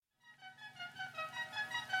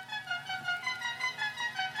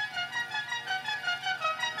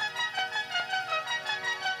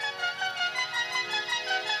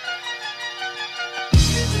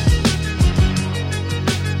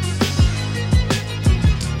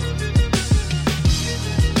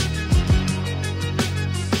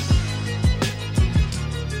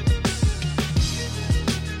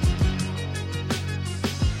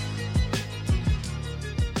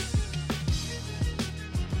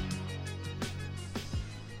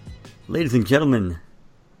Ladies and gentlemen,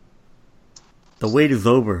 the wait is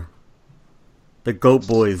over. The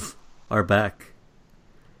Goatbros are back.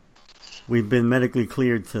 We've been medically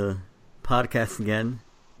cleared to podcast again.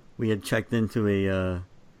 We had checked into a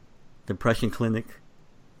depression clinic,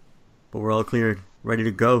 but we're all cleared, ready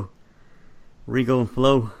to go. Rigo and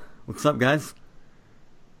Flo, what's up, guys?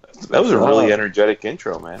 That was a really energetic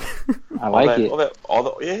intro, man. I like it. All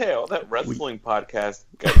that wrestling podcast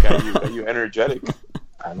got you energetic.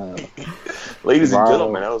 I know. Ladies and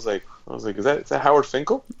gentlemen, I was like, is that Howard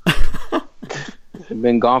Finkel?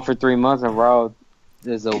 Been gone for 3 months, and Raw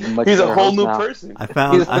is a much. He's a better whole host new now. person. I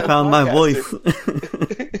found my voice.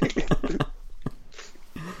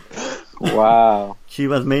 Wow.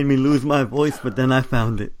 Chivas made me lose my voice, but then I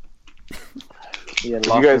found it. Yeah, if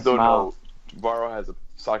you guys don't know, Varro has a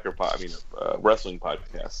wrestling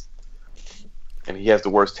podcast, and he has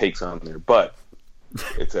the worst takes on there, but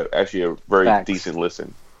it's actually a very decent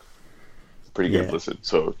listen. It's a pretty good listen,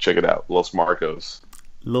 so check it out. Los Marcos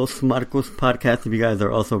podcast. If you guys are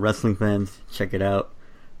also wrestling fans, check it out.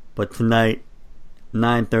 But tonight,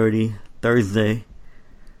 9:30 Thursday,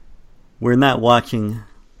 we're not watching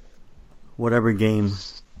whatever game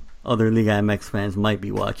other Liga MX fans might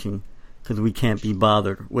be watching, because we can't be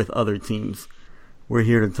bothered with other teams. We're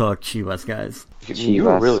here to talk Chivas, guys.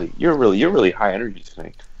 You're really high energy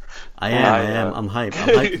tonight. I am. I'm hyped. I'm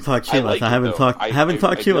hyped to talk Chivas. I haven't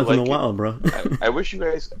talked Chivas in a while, bro. I wish you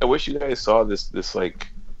guys saw this like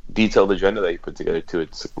detailed agenda that you put together too.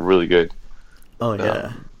 It's really good. Oh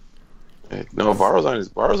yeah. No, Varro's on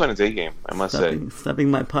his A game. I must say,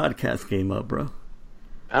 stepping my podcast game up, bro.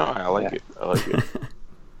 I like it.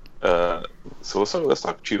 So let's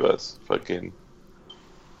talk Chivas. Fucking,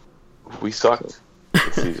 we sucked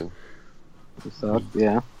this season. We sucked,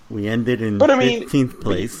 yeah. We ended in 15th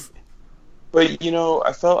place. But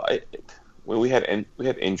I felt when we had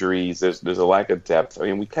injuries. There's a lack of depth. I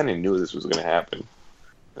mean, we kind of knew this was going to happen.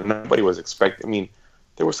 And nobody was expecting. I mean,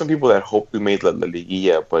 there were some people that hoped we made La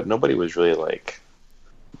Liguilla, but nobody was really like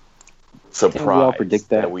surprised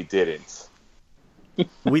that we didn't.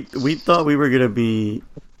 we thought we were gonna be.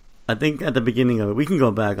 I think at the beginning of it, we can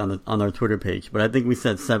go back on our Twitter page, but I think we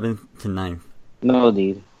said 7th to 9th. No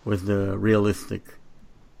need. Was the realistic.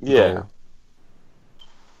 Yeah. Goal.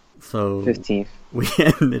 So 15th. We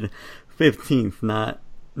ended 15th, not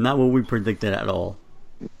what we predicted at all.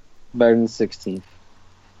 Better than 16th.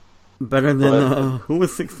 Better than who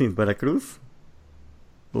was 16th? Veracruz?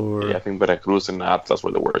 I think Veracruz and Atlas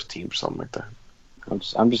were the worst teams, or something like that.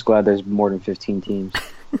 I'm just glad there's more than 15 teams.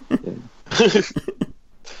 I'm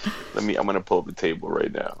gonna pull up the table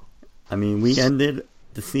right now. I mean, we ended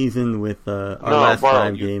the season with our last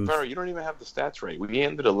 5 games. You don't even have the stats right. We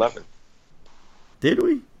ended 11th. Did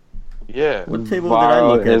we? Yeah. What table did I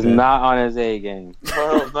look at? Is not on his A game.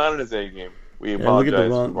 Varro's not on his A game. We Did apologize.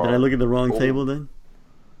 Did I look at the wrong table then?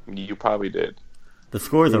 You probably did. The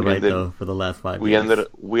scores are right though for the last 5 we games.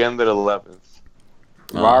 We ended 11th.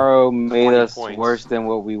 Varro made us points. worse than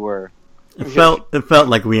what we were. It felt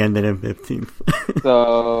like we ended in 15th.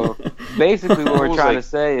 So basically, what we're trying to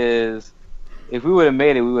say is, if we would have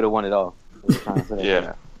made it, we would have won it all.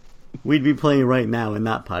 Yeah. We'd be playing right now and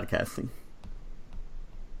not podcasting.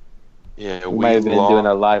 Yeah, we might have been doing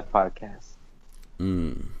a live podcast.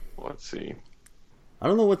 Let's see. I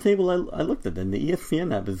don't know what table I looked at then. The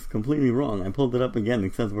ESPN app is completely wrong. I pulled it up again.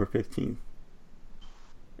 It says we're 15th.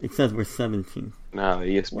 It says we're 17th. Nah,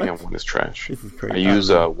 the ESPN one is trash. This is crazy. I use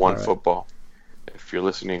OneFootball. If you're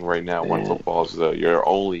listening right now, OneFootball is your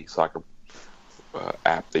only soccer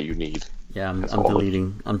app that you need. Yeah, I'm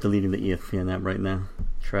deleting the ESPN app right now.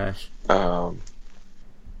 Trash. No,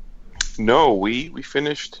 we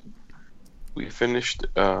finished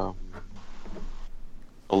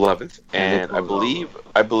 11th, and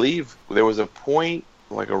I believe there was a point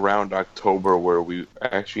like around October where we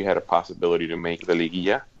actually had a possibility to make the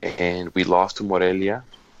Liguilla, and we lost to Morelia,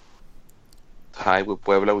 tied with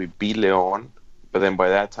Puebla, we beat León, but then by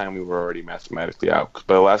that time we were already mathematically out.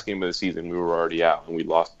 By the last game of the season, we were already out, and we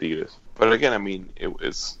lost Tigres. But again, I mean, I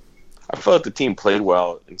felt like the team played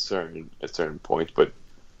well at certain points, but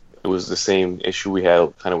it was the same issue we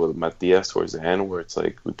had kind of with Matias towards the end, where it's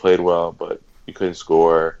like we played well, but we couldn't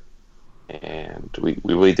score, and we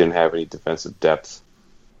really didn't have any defensive depth.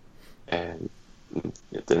 And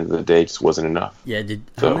at the end of the day, it just wasn't enough. Yeah.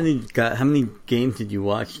 How many games did you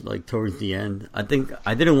watch like towards the end? I think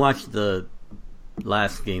I didn't watch the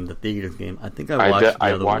last game, the Tigres game. I think I watched the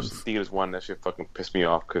other ones. The Tigres one. That shit fucking pissed me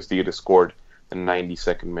off because Tigres scored in the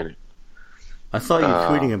 92nd minute. I saw you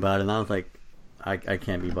tweeting about it, and I was like, I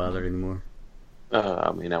can't be bothered anymore.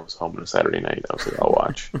 I mean, I was home on a Saturday night. I was like, I'll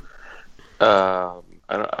watch.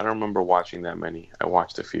 I don't remember watching that many. I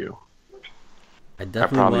watched a few. I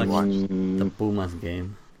definitely watched the Pumas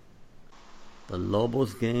game. The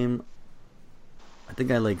Lobos game, I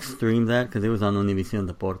think I streamed that because it was on Univision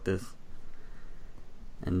Deportes.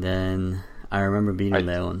 And then I remember beating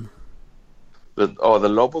León. The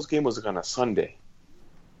Lobos game was on a Sunday.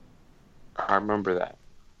 I remember that.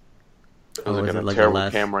 It was a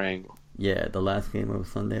terrible camera angle. Yeah, the last game was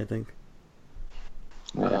Sunday, I think.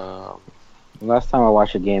 Yeah. Last time I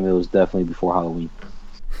watched a game, it was definitely before Halloween.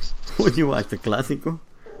 Would you watch the Clásico?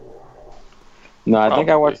 No, I think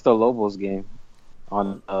I watched the Lobos game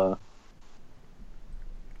on.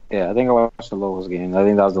 Yeah, I think I watched the Lobos game. I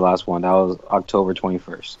think that was the last one. That was October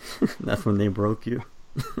 21st. That's when they broke you.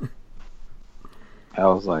 I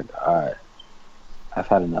was like, all right, I've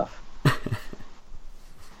had enough.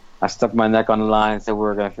 I stuck my neck on the line and said we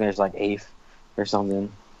were gonna finish 8th or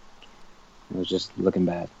something. It was just looking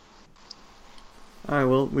bad. All right,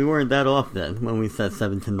 well, we weren't that off then when we said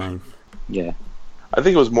 7th to 9th. Yeah. I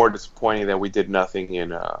think it was more disappointing that we did nothing in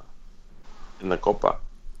the Copa.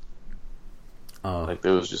 Oh.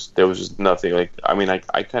 There was just nothing.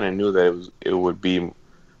 I kind of knew that it would be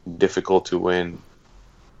difficult to win,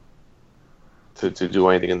 to do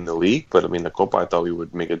anything in the league. But the Copa, I thought we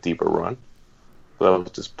would make a deeper run. So that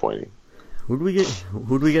was disappointing. Who'd we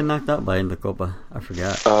get knocked out by in the Copa? I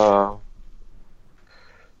forgot.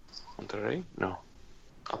 Monterrey? No,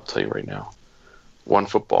 I'll tell you right now. One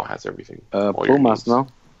Football has everything. Pumas, no?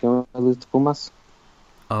 Can we lose to Pumas?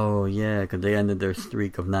 Oh yeah, because they ended their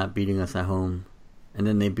streak of not beating us at home, and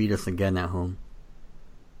then they beat us again at home.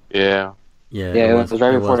 Yeah. Yeah. Yeah, it was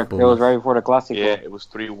right before the Clásico. Yeah, it was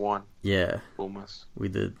 3-1. Yeah. Pumas. We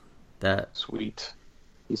did that. Sweet.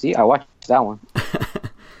 You see, I watched that one.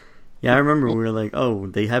 Yeah, I remember we were like, oh,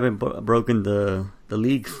 they haven't broken the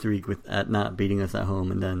league streak at not beating us at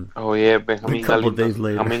home, and then Benjamin a couple days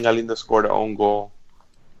later, Benjamin Galindo scored an own goal.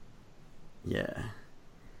 Yeah.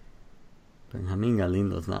 Benjamin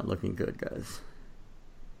Galindo's not looking good, guys.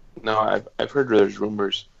 No, I've heard there's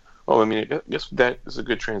rumors. Oh, I guess that is a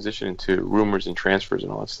good transition into rumors and transfers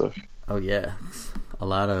and all that stuff. Oh yeah, it's a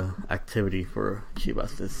lot of activity for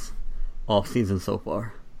Chivas this off season so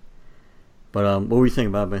far. But what were you saying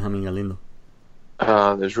about Benjamin Galindo?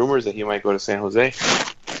 There's rumors that he might go to San Jose.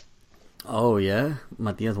 Oh yeah,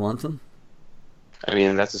 Matias wants him.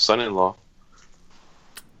 That's his son-in-law.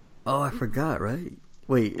 Oh, I forgot. Right?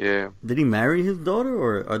 Wait. Yeah. Did he marry his daughter,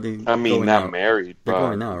 or are they? Not out? Married. They're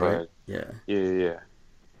going out, right? Yeah. Yeah.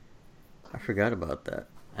 I forgot about that.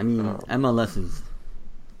 MLS is.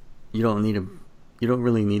 You don't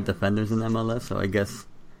really need defenders in MLS, so I guess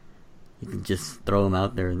you can just throw him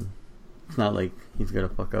out there, and it's not like he's gonna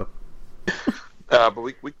fuck up. But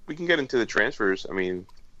we can get into the transfers.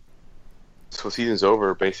 So season's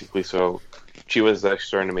over basically. So Chivas is actually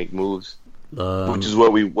starting to make moves, which is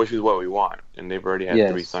what we want, and they've already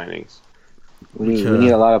had 3 signings. We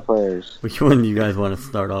need a lot of players. Which one do you guys want to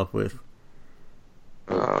start off with?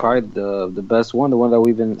 Probably the best one, the one that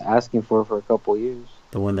we've been asking for a couple of years.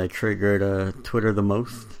 The one that triggered Twitter the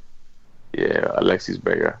most? Yeah, Alexis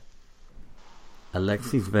Vega.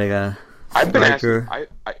 Alexis Vega. I've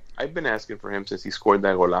been asking for him since he scored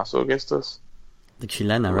that golazo against us. The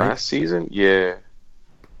Chilena, right? Last season? Yeah.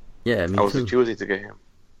 Yeah, me I was too. choosing to get him.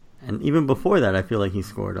 And even before that, I feel like he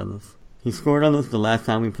scored on us. He scored on us the last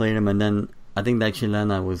time we played him, and then I think that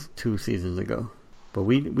Chilena was 2 seasons ago. But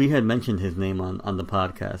we had mentioned his name on the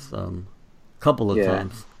podcast a couple of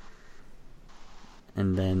times.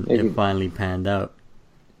 And then it finally panned out.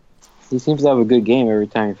 He seems to have a good game every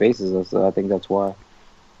time he faces us, so I think that's why.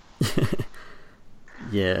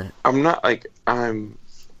 Yeah.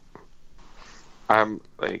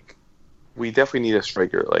 We definitely need a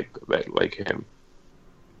striker like him.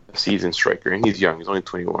 A seasoned striker, and he's young. He's only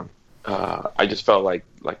 21. I just felt like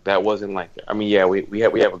that wasn't we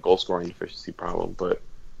have a goal scoring efficiency problem, but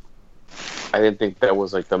I didn't think that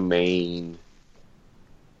was the main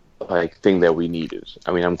thing that we needed.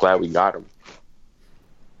 I'm glad we got him,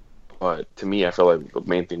 but to me, I felt like the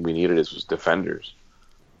main thing we needed was defenders.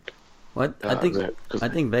 What I think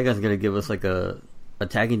Vega's gonna give us a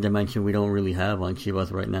attacking dimension we don't really have on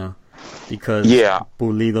Chivas right now, because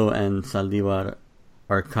Pulido and Saldivar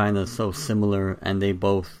are kind of so similar, and they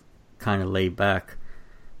both kind of lay back.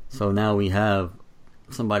 So now we have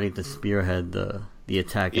somebody to spearhead the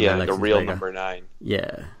attack. Yeah, Alexis the real Vega. number 9.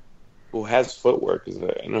 Yeah. Who has footwork?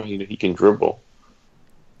 I know he can dribble.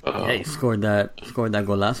 Yeah, he scored that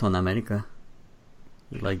golazo on America.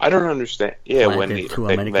 I don't understand. Yeah, when he 2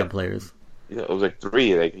 America players. Yeah, it was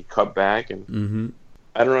 3. He cut back, and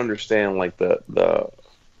I don't understand the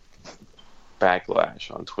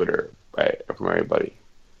backlash on Twitter from everybody.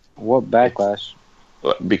 What backlash?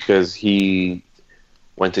 Because he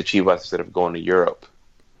went to Chivas instead of going to Europe.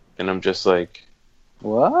 And I'm just like,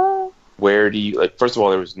 what? Where do you like? First of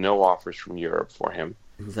all, there was no offers from Europe for him.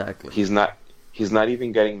 Exactly. He's not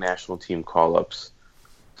even getting national team call-ups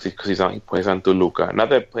because he plays on Toluca. Not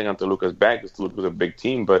that playing on Toluca is bad because Toluca's a big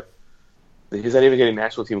team, but he's not even getting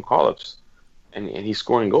national team call-ups, and he's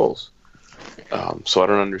scoring goals. So I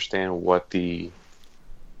don't understand what the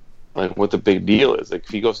big deal is. Like if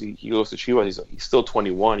he goes to Chivas, he's still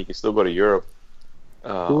 21. He can still go to Europe.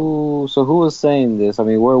 So who was saying this? I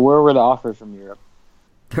mean, where were the offers from Europe?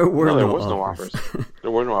 There was no offers. There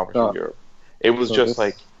were no offers from Europe. It was just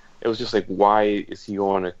like why is he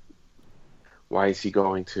going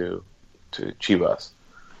to Chivas?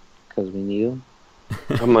 Because we need him.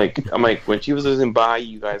 I'm like when Chivas doesn't buy,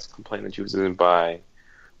 you guys complain that Chivas doesn't buy.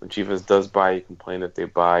 When Chivas does buy, you complain that they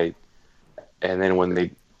buy, and then when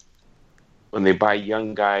they buy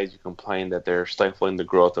young guys, you complain that they're stifling the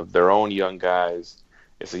growth of their own young guys.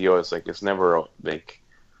 It's never like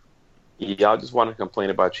y'all just want to complain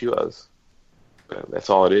about Chivas. That's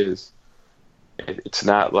all it is. It's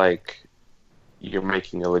not like you're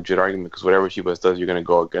making a legit argument because whatever Chivas does, you're going to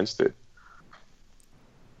go against it.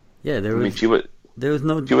 Yeah, there was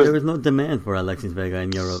no demand for Alexis Vega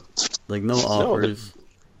in Europe. Like no offers.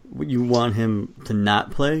 You want him to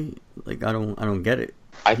not play? Like I don't get it.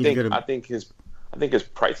 I think his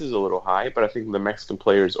price is a little high, but I think the Mexican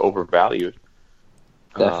player is overvalued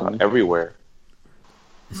everywhere.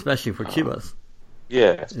 Especially for Chivas.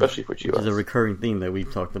 Yeah, especially for Chivas. Which is a recurring theme that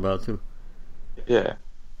we've talked about too. Yeah.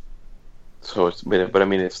 So but I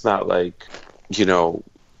mean, it's not like,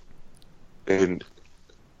 in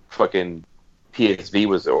fucking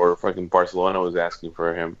PSV or fucking Barcelona was asking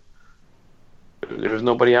for him. There was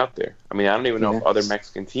nobody out there. I mean, I don't even know if other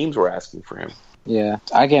Mexican teams were asking for him. Yeah,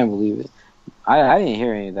 I can't believe it. I didn't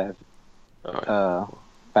hear any of that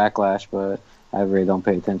backlash, but I really don't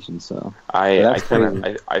pay attention. So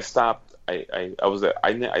I stopped. I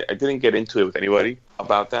didn't get into it with anybody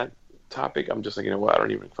about that topic. I'm just like, you know what? I don't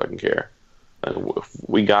even fucking care. Like, if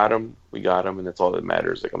we got him, and that's all that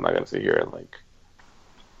matters. Like, I'm not gonna sit here and like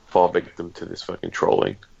fall victim to this fucking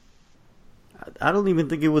trolling. I don't even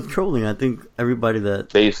think it was trolling. I think everybody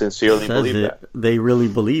that they sincerely believe that. They really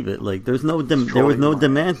believe it. Like there was no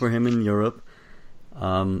demand for him in Europe.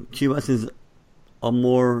 Chivas is a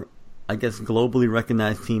more, I guess, globally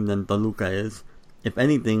recognized team than Toluca is. If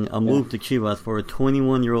anything, a move to Chivas for a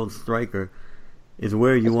 21-year-old striker is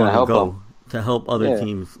where you want to go to help other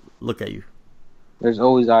teams look at you. There's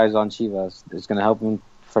always eyes on Chivas. It's going to help him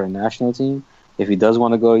for a national team. If he does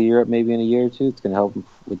want to go to Europe maybe in a year or two, it's going to help him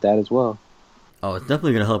with that as well. Oh, it's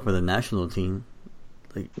definitely going to help for the national team.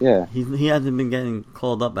 Like, he hasn't been getting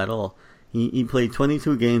called up at all. He played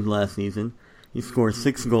 22 games last season. He scored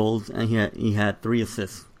 6 goals and he had 3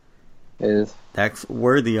 assists. That's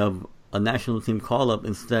worthy of a national team call up.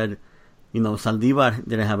 Instead, Saldívar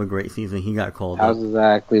didn't have a great season. He got called up. That's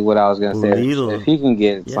exactly what I was going to say. If he can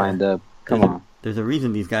get signed up, come on. There's a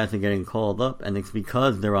reason these guys are getting called up, and it's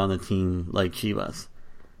because they're on a team like Chivas.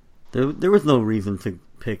 There was no reason to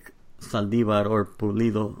pick Saldívar or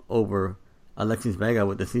Pulido over Alexis Vega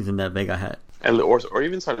with the season that Vega had. Or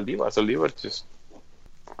even Saldívar. Saldívar just,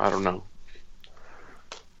 I don't know.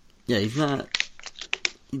 Yeah, he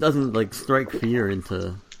doesn't like strike fear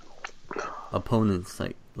into opponents.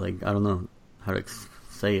 Like I don't know how to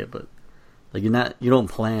say it, but like you don't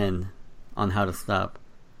plan on how to stop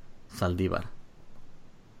Saldívar.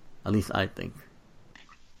 At least I think.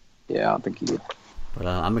 Yeah, I don't think he did. But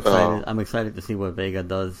I'm excited. I'm excited to see what Vega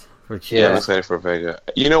does for Chivas. Yeah, I'm excited for Vega.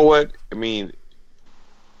 You know what? I mean,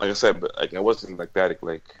 like I said, but like I wasn't like that.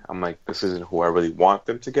 Like I'm like, this isn't who I really want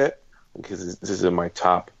them to get because this isn't my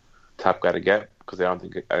top guy to get because I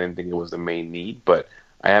didn't think it was the main need. But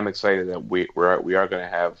I am excited that we are going to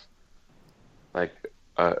have like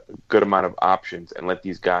a good amount of options and let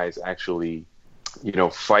these guys actually,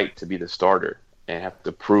 fight to be the starter and have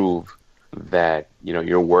to prove that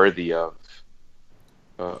you're worthy of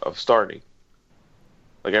starting.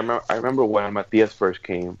 Like I remember when Matias first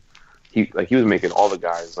came, he was making all the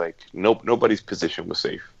guys like nobody's position was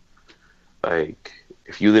safe. Like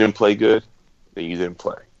if you didn't play good, then you didn't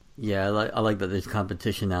play. Yeah, I like that there's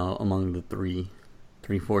competition now among the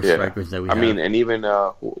 4 strikers that we have. I mean, and even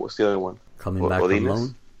what's the other one? Coming back from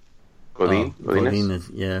loan.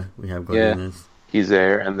 Godinez? Yeah, we have Godinez. Yeah, he's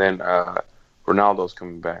there, and then Ronaldo's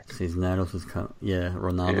coming back. Cisneros is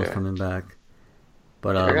Ronaldo's coming back.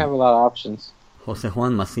 But they're gonna have a lot of options. Jose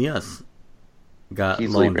Juan Macias got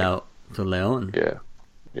loaned out to León. Yeah.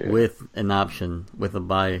 With an option, with a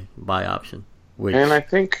buy option. Which and I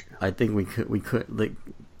think we could like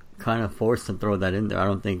kind of forced to throw that in there. I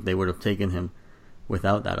don't think they would have taken him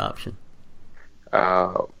without that option.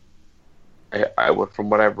 I from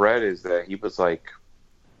what I've read is that he was like,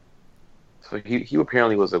 so he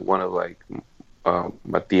apparently was like one of like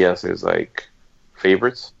Matias's like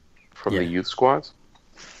favorites from the youth squads.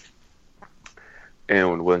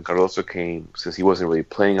 And when Cardoso came, since he wasn't really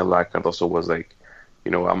playing a lot, Cardoso was like,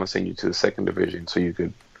 I'm gonna send you to the second division so you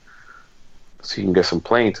can get some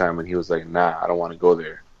playing time. And he was like, nah, I don't want to go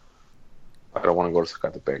there. I don't want to go to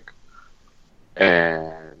Zacatepec.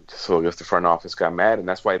 And so I guess the front office got mad, and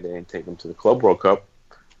that's why they didn't take him to the Club World Cup.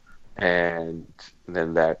 And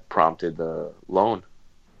then that prompted the loan.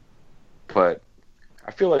 But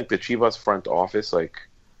I feel like the Chivas front office, like,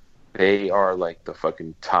 they are like the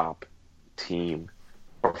fucking top team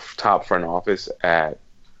or top front office at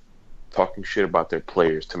talking shit about their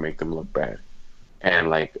players to make them look bad and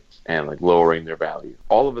lowering their value.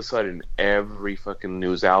 All of a sudden, every fucking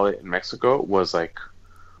news outlet in Mexico was like,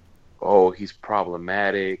 "Oh, he's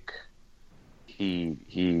problematic.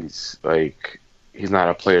 He's not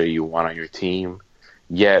a player you want on your team."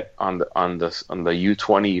 Yet on the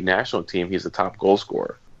U20 national team, he's the top goal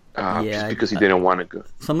scorer. Just because he didn't want to go.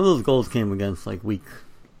 Some of those goals came against like weak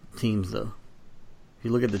teams, though. If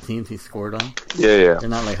you look at the teams he scored on, they're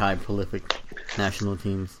not like high prolific national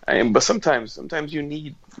teams. But sometimes you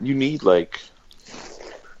need like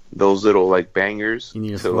those little like bangers. You need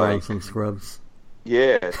to score on some scrubs.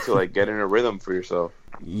 Yeah, to like get in a rhythm for yourself.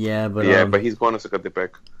 But he's going to Zacatepec.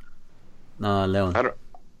 Leon.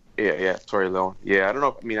 Sorry, Leon. Yeah, I don't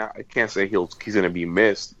know. I mean, I can't say he's going to be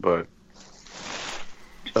missed, but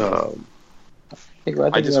I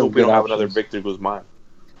just hope we don't have another Victor Guzman.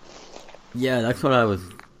 Yeah, that's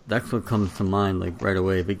what comes to mind like right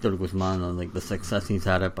away. Victor Guzman on like the success he's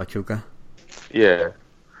had at Pachuca. Yeah,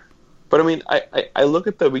 but I mean, I look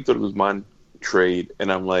at the Victor Guzman trade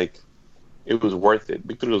and I'm like, it was worth it.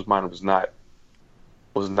 Victor Guzman was not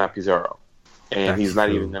Pizarro, and That's he's not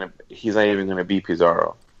true. even gonna be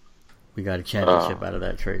Pizarro. We got a championship out of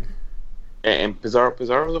that trade. And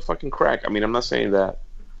Pizarro's a fucking crack. I mean, I'm not saying that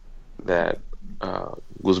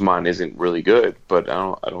Guzman isn't really good, but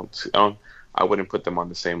I wouldn't put them on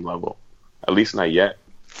the same level, at least not yet.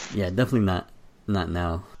 Yeah, definitely not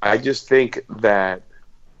now. I just think that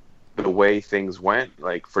the way things went,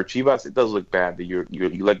 like for Chivas, it does look bad that you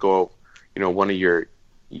let go of, one of your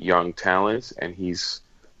young talents and he's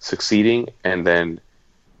succeeding, and then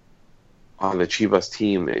on the Chivas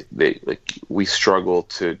team, we struggle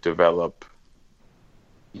to develop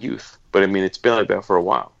youth. But I mean, it's been like that for a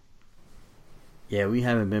while. Yeah, we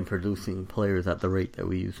haven't been producing players at the rate that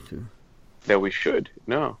we used to. That we should,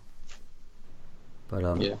 no. But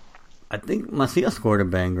I think Macias scored a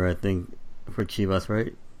banger. I think for Chivas,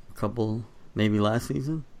 right? A couple, maybe last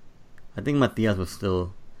season. I think Matias was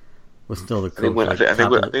still the coach.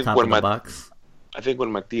 Top of the box. I think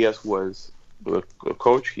when Matias was the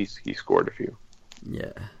coach, he scored a few.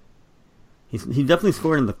 Yeah, he definitely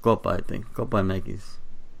scored in the Copa. I think Copa MX.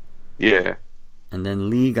 Yeah. And then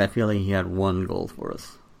League, I feel like he had one goal for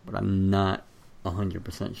us, but I'm not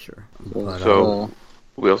 100% sure. But,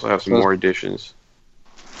 we also have some more additions.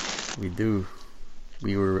 We do.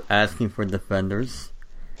 We were asking for defenders,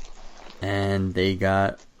 and they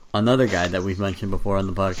got another guy that we've mentioned before on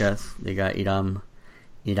the podcast. They got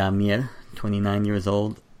Iramir, 29 years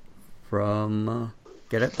old, from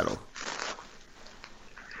Querétaro.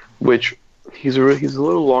 Which he's a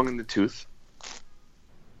little long in the tooth.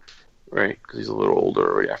 Right, because he's a little older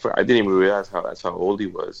already. I didn't even realize that's how old he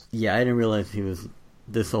was. Yeah, I didn't realize he was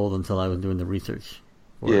this old until I was doing the research.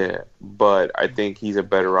 Yeah, but I think he's a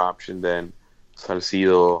better option than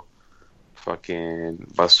Salcido, fucking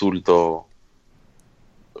Basulto,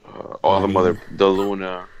 all the mother De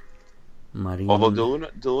Luna. Marin. Although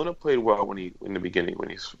De Luna played well in the beginning when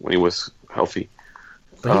he was healthy.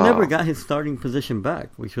 But he never got his starting position back,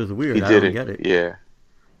 which was weird. He I didn't don't get it. Yeah.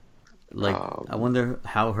 I wonder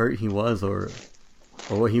how hurt he was or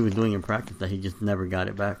what he was doing in practice that he just never got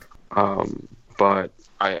it back. But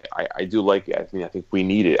I do like it. I think we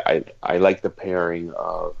need it. I like the pairing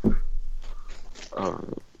of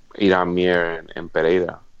Iramir and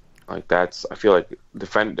Pereira. Like I feel like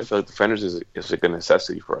defenders is like a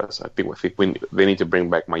necessity for us. I think they need to bring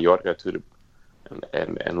back Mayorga too,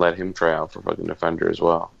 and let him try out for fucking defender as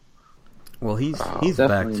well. Well, he's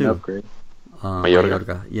back too. An upgrade.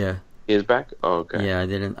 Mayorga, yeah. He is back? Oh, okay. Yeah, I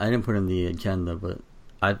didn't put in the agenda, but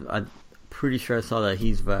I'm pretty sure I saw that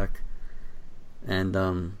he's back. And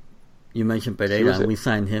you mentioned Pereira, and we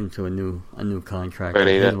signed him to a new contract.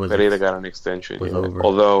 Pereira got an extension. Yeah. Over.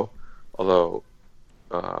 Although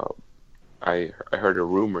I heard a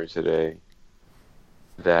rumor today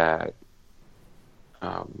that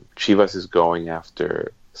Chivas is going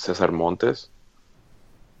after Cesar Montes,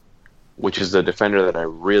 which is the defender that I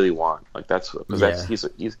really want. Like that's because he's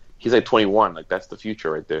like 21. Like that's the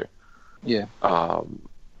future right there. Yeah.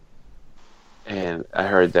 And I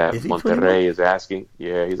heard that Monterrey is asking.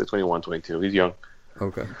 Yeah, he's like 21, 22. He's young.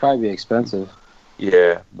 Okay. It'd probably be expensive.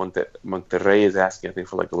 Yeah, Monterrey is asking, I think,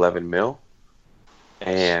 for like 11 mil,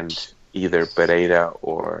 and either Pereira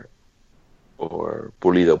or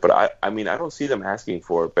Pulido. But I mean, I don't see them asking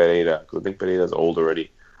for Pereira because I think Pereira's old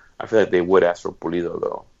already. I feel like they would ask for Pulido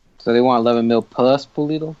though. So they want 11 mil plus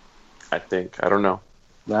Pulido? I think. I don't know.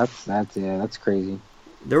 That's crazy.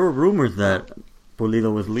 There were rumors that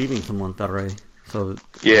Pulido was leaving to Monterrey, so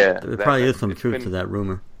yeah, there probably is some truth to that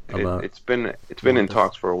rumor. It's been in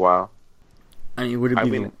talks for a while. I mean, would it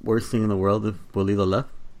be the worst thing in the world if Pulido left?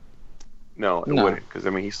 No, it wouldn't, because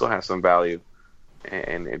I mean he still has some value,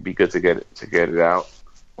 and it'd be good to get it out.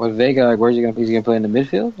 What Vega? Like, where's he gonna? Is he gonna play in the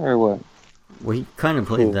midfield or what? Well, he kind of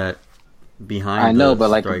played that behind. I know, but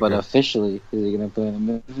striker. but officially, is he gonna play in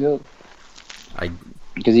the midfield?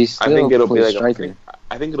 Because I think it'll be like striker.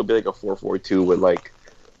 I think it'll be like a 4-4-2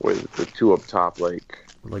 with the two up top, like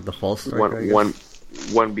the false striker.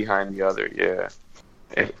 One behind the other. Yeah.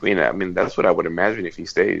 I mean that's what I would imagine if he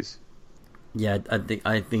stays. Yeah,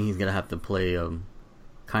 I think he's gonna have to play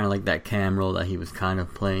kind of like that cam role that he was kind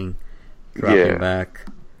of playing, dropping back,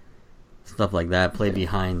 stuff like that. Play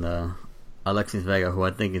behind Alexis Vega, who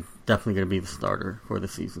I think is definitely gonna be the starter for the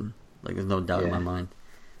season. Like there's no doubt in my mind.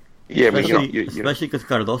 Yeah, especially because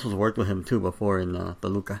Cardoso's worked with him too before in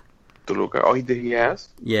Toluca. Toluca. Oh, he has.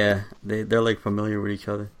 Yeah, they're like familiar with each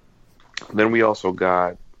other. Then we also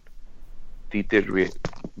got Tite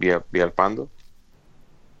Villalpando.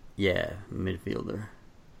 Yeah, midfielder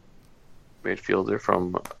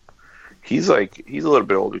from. He's a little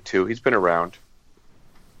bit older too. He's been around.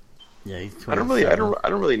 Yeah, he's 27. I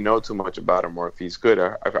don't really know too much about him or if he's good.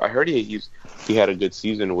 I heard he had a good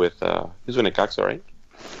season with he was with Necaxa, right?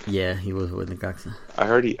 Yeah, he was with Necaxa. I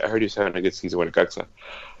heard he was having a good season with Necaxa.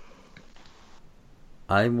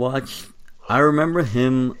 I remember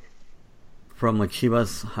him from a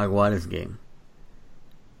Chivas Jaguares game.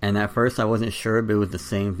 And at first I wasn't sure if it was the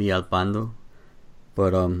same Villalpando.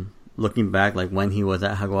 But looking back, like when he was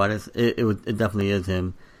at Jaguares, it definitely is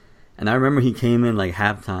him. And I remember he came in like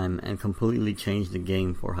halftime and completely changed the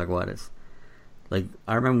game for Jaguares. Like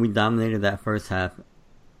I remember we dominated that first half,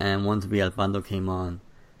 and once Villalpando came on,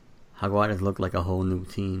 Jaguares looked like a whole new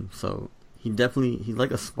team. So he's like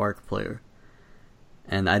a spark player.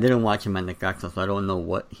 And I didn't watch him at Necaxa, so I don't know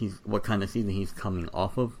what kind of season he's coming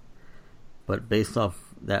off of. But based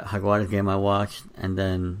off that Jaguares game I watched, and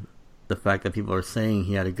then the fact that people are saying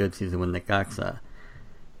he had a good season with Necaxa,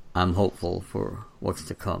 I'm hopeful for what's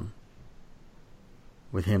to come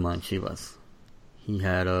with him on Chivas. He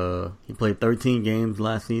played 13 games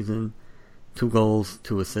last season, 2 goals,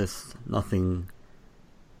 2 assists, nothing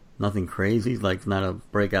crazy. Like not a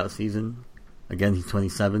breakout season. Again, he's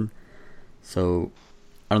 27, so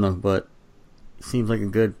I don't know, but it seems like a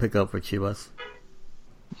good pickup for Chivas.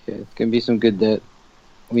 Yeah, it's gonna be some good depth.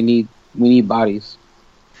 We need bodies.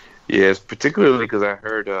 Yes, particularly because I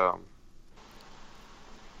heard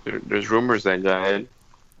there's rumors that Gael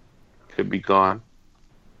could be gone.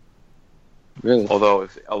 Really? Although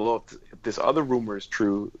if this other rumor is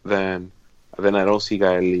true, then I don't see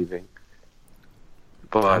Gael leaving.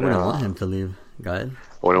 But I wouldn't want him to leave, Gael.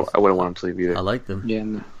 I wouldn't want him to leave either. I like them. Yeah,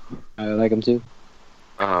 no, I like him too.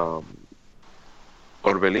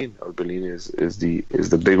 Orbelin is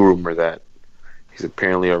the big rumor that he's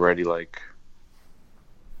apparently already like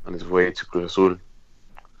on his way to Cruz Azul.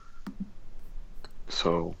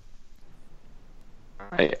 So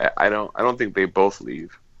I don't think they both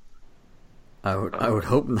leave. I would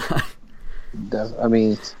hope not. I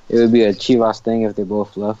mean, it would be a Chivas thing if they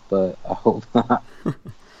both left, but I hope not.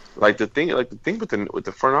 Like the thing with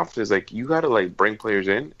the front office is like you gotta like bring players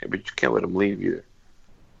in, but you can't let them leave either.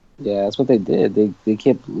 Yeah, that's what they did. They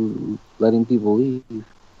kept letting people leave.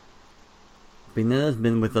 Pineda's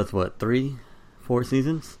been with us, 3-4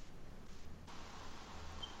 seasons?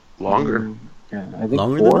 Longer. Yeah, I think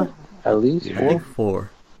Longer 4. than that? At least Yeah. 4. I think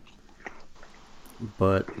 4.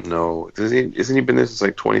 But No, isn't he been there since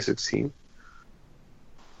like 2016?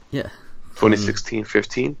 yeah, 2016,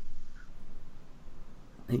 15?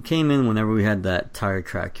 he came in whenever we had that tire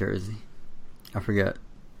track jersey. I forget.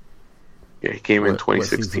 Yeah, he came in What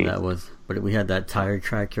 2016. season that was, but we had that tire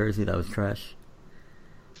track jersey that was trash.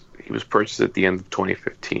 He was purchased at the end of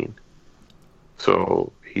 2015.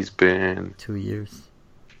 So he's been 2 years,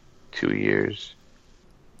 2 years,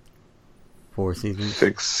 4 seasons,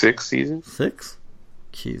 6 seasons. 6.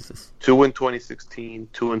 Jesus. 2 in 2016,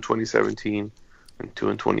 2 in 2017, and 2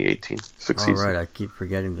 in 2018. Six All seasons. right, I keep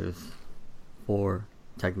forgetting there's 4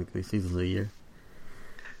 technically seasons a year.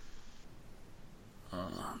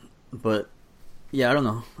 But yeah, I don't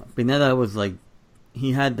know. Pineda was like,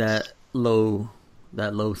 he had that low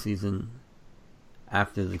season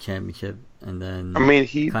after the championship, and then I mean,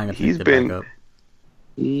 kind of he's picked it been back up.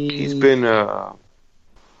 he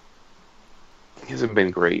hasn't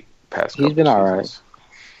been great past. He's been all right.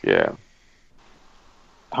 Yeah.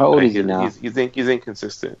 How old is he now? He's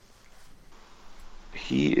inconsistent.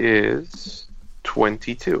 He is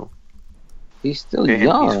 22. He's still And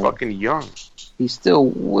young. He's fucking young. He's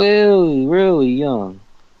still really, really young.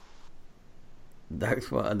 That's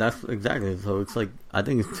exactly. So it's like, I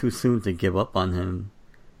think it's too soon to give up on him.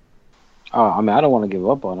 I mean, I don't want to give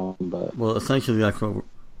up on him, but Well, essentially that's what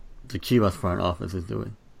the Chivas front office is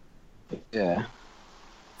doing. yeah.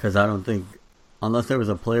 Because I don't think, unless there was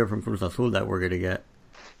a player from Cruz Azul that we're going to get,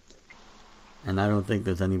 and I don't think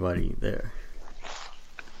there's anybody there.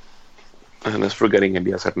 Unless forgetting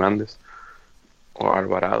Elias Hernandez or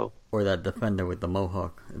Alvarado. Or that defender with the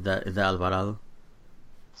mohawk. Is that Alvarado?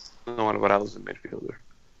 No, Alvarado's a midfielder.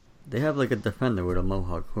 They have like a defender with a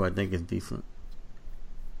mohawk who I think is decent.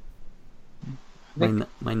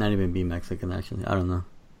 Might not even be Mexican, actually. I don't know.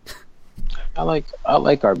 I like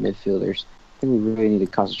our midfielders. I think we really need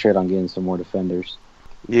to concentrate on getting some more defenders.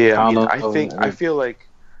 Yeah, I feel like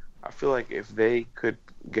if they could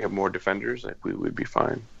get more defenders, like we would be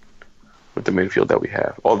fine with the midfield that we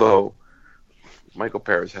have. Although Michael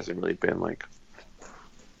Perez hasn't really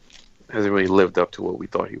lived up to what we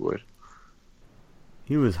thought he would.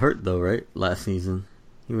 He was hurt though, right? Last season.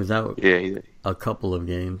 He was out a couple of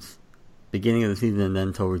games. Beginning of the season and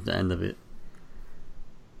then towards the end of it.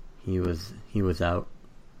 He was out.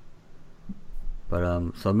 But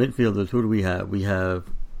so midfielders, who do we have? We have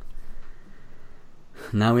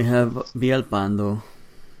Villalpando.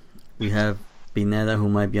 We have Pineda, who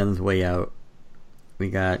might be on his way out. We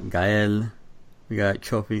got Gael. We got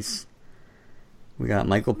Chofis. We got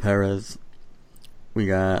Michael Perez. We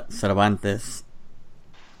got Cervantes.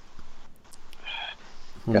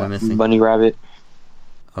 Who am I missing? Bunny Rabbit.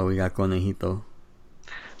 Oh, we got Conejito.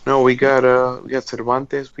 No, we got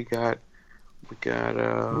Cervantes. We got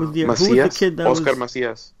Who was the Macias. kid that Oscar was...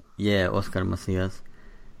 Macias. Yeah, Oscar Macias.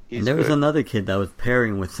 He's And there was good. another kid that was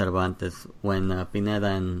pairing with Cervantes when Pineda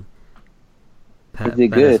and He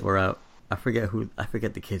did Perez good. were out. I forget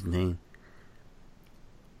the kid's name.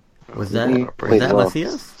 Was He that played well.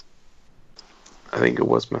 Macias? I think it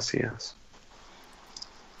was Macias.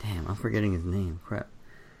 Damn, I'm forgetting his name. Crap.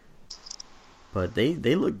 But they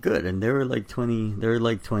look good, and they were like 20. They were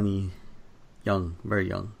like 20, young, very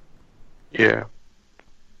young. Yeah.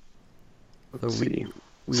 So Let's see.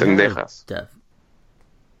 we Sendejas.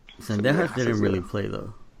 Sendejas didn't is really a- play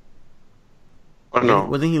though. Oh no.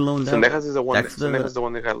 Wasn't he loaned out? Sendejas is the one. That's Sendejas is the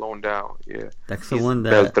one that got loaned out. Yeah. That's the He's one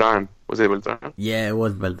that. Beltran. Was it Beltran? Yeah, it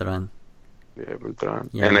was Beltran. Yeah, Beltran.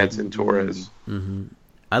 Yeah, and but- Edson Torres. Hmm.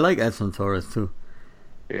 I like Edson Torres too,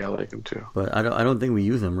 Yeah, I like him too. but I don't think we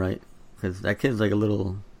use him right because that kid's like a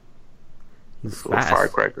little. He's A little fast.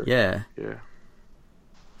 firecracker. Yeah. Yeah.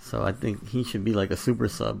 So I think he should be like a super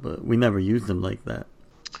sub, but we never used him like that.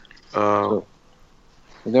 Are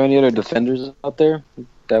there any other defenders out there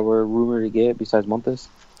that were rumored to get besides Montes?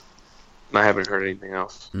 I haven't heard anything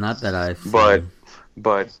else. Not that I've seen.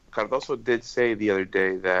 But Cardoso did say the other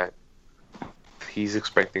day that he's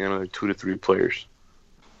expecting another 2 to 3 players.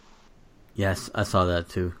 Yes, I saw that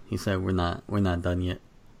too. He said we're not done yet,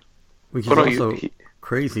 which is But no, also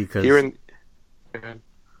crazy because here in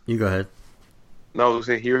you go ahead. no, I was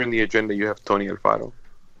gonna say here in the agenda you have Tony Alfaro.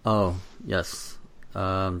 Oh yes,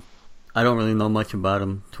 I don't really know much about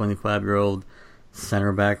him. 25-year-old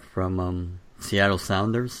center back from Seattle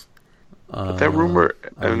Sounders. But that rumor,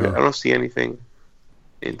 I don't know. don't see anything.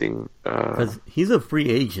 Because he's a free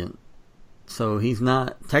agent, so he's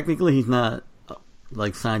not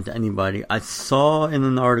like signed to anybody. I saw in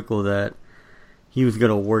an article that he was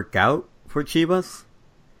gonna work out for Chivas,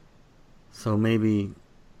 so maybe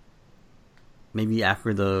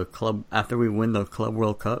after we win the Club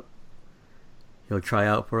World Cup, he'll try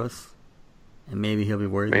out for us, and maybe he'll be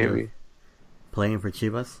worthy of playing for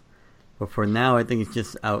Chivas. But for now, I think he's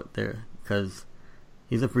just out there because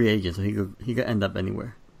he's a free agent, so he could end up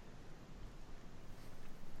anywhere.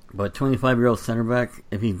 But 25-year-old center back,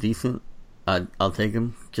 if he's decent, I'll take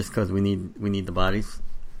him just because we need the bodies.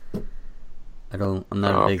 I'm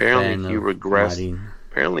not a big fan of Marin.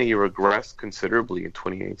 Apparently he regressed considerably in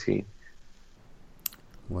 2018.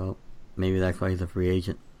 Well, maybe that's why he's a free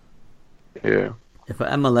agent. Yeah. If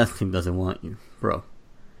an MLS team doesn't want you, bro,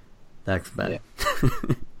 That's bad. Yeah.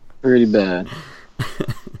 Pretty bad.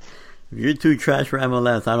 If you're too trash for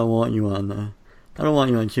MLS, I don't want you on. I don't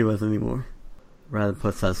want you on Chivas anymore. Rather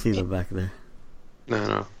put Salcido back there.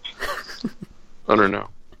 No. I don't know.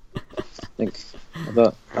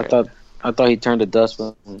 I thought he turned to dust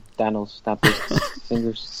when Thanos snapped his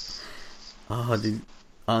fingers. Oh, dude!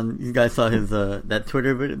 You guys saw his that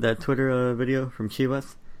Twitter video from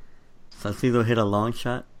Chivas. Salcido hit a long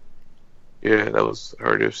shot. Yeah, that was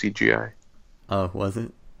heard of CGI. Oh, was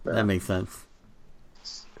it? Yeah. That makes sense.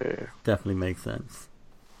 Yeah, Definitely makes sense.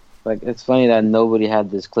 Like, it's funny that nobody had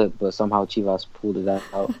this clip, but somehow Chivas pulled it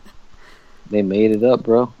out. They made it up,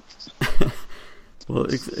 bro. Well,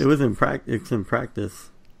 it was in practice. It's in practice.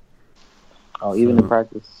 Oh, even in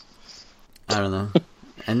practice. I don't know.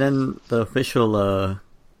 And then the official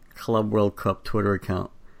Club World Cup Twitter account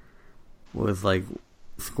was like,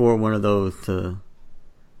 score one of those to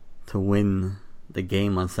win the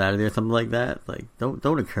game on Saturday or something like that. Like, don't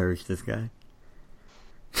encourage this guy.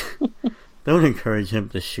 Don't encourage him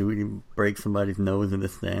to shoot and break somebody's nose in the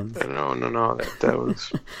stands. No. That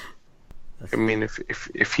was. I mean,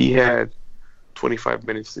 if he had 25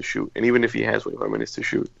 minutes to shoot, and even if he has 25 minutes to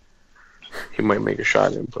shoot, he might make a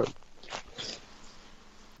shot in, but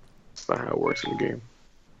that's not how it works in the game.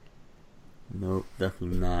 Nope,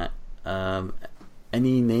 definitely not.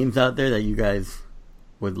 Any names out there that you guys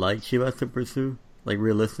would like Chivas to pursue? Like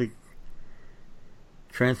realistic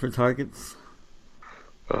transfer targets?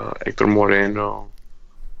 Hector Moreno,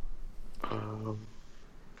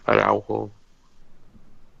 Araujo.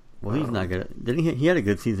 Well, he's not good. Didn't he had a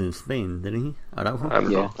good season in Spain, didn't he? Araujo? I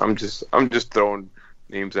don't know. I'm just throwing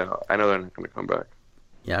names out. I know they're not going to come back.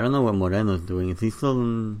 Yeah, I don't know what Moreno's doing. Is he still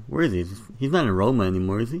in... Where is he? He's not in Roma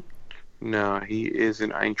anymore, is he? No, he is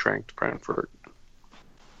in Eintracht Frankfurt.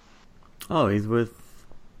 Oh, he's with...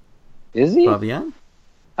 Is he? Fabian?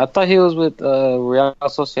 I thought he was with Real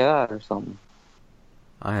Sociedad or something.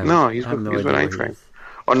 He's with Eintracht.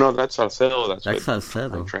 Oh, no, that's Salcedo. That's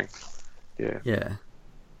Salcedo. Eintracht. Yeah. Yeah.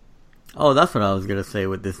 Oh, that's what I was going to say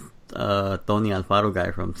with this Tony Alfaro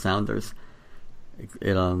guy from Sounders.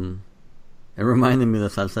 It reminded me of the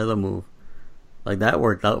Salcedo move. Like, that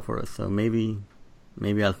worked out for us, so maybe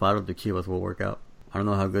Alfaro to Chivas will work out. I don't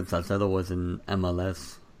know how good Salcedo was in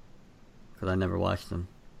MLS, because I never watched him.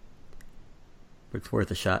 But it's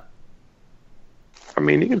worth a shot. I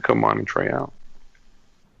mean, he could come on and try out.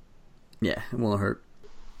 Yeah, it won't hurt.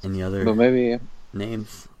 Any other but maybe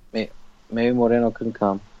names? Maybe Moreno couldn't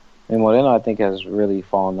come. I mean, Moreno, I think, has really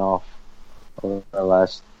fallen off over the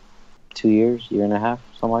last 2 years, year and a half,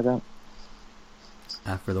 something like that.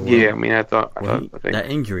 After the World Cup. I mean, I think that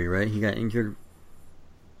injury, right? He got injured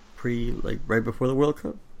right before the World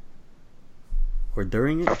Cup? Or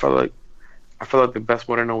during it? I felt like the best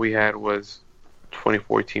Moreno we had was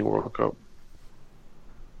 2014 World Cup.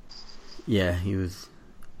 Yeah, he was,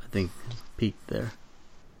 I think, peaked there.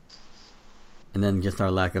 And then just our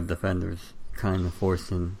lack of defenders kind of forced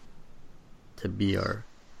him to be our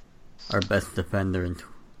best defender in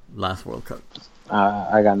last World Cup.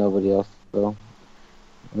 I got nobody else, though.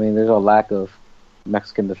 I mean, there's a lack of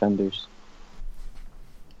Mexican defenders.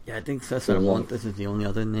 Yeah, I think Cesar Montes is the only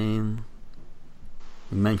other name.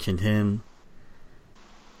 We mentioned him.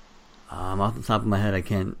 Off the top of my head, I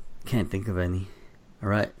can't think of any. All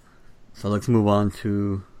right, so let's move on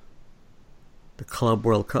to the Club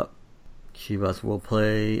World Cup. Chivas will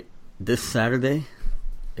play this Saturday,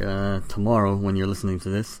 tomorrow when you're listening to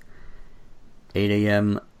this, 8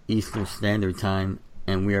 a.m. Eastern Standard Time,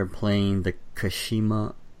 and we are playing the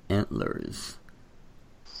Kashima Antlers.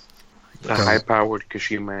 The high-powered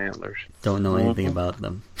Kashima Antlers. Don't know anything about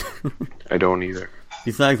them. I don't either.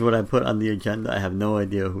 Besides what I put on the agenda, I have no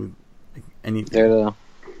idea who anything.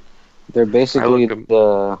 They're basically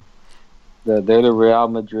they're the Real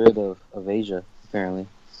Madrid of Asia, apparently.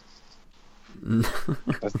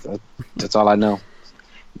 That's all I know.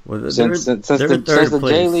 Well, since the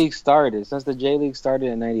J League started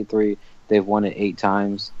in '93, they've won it 8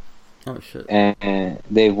 times. Oh shit! And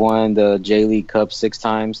they've won the J League Cup 6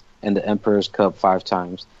 times and the Emperor's Cup 5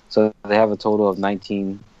 times. So they have a total of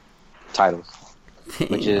 19 titles,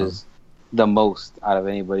 which is the most out of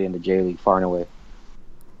anybody in the J League, far and away.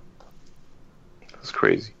 That's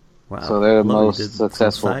crazy. Wow! So they're the most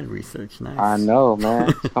successful. Side research, nice. I know,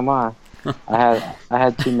 man. Come on. I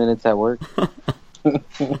had 2 minutes at work.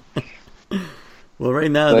 Well,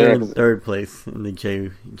 right now they're in 3rd place in the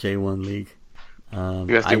J1 league. You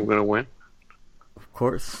guys think we're gonna win? Of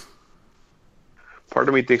course. Part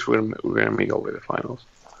of me thinks we're gonna make our way to the finals.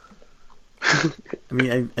 I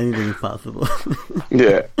mean, anything is possible.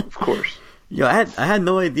 Yeah, of course. Yo, I had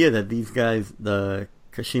no idea that these guys, the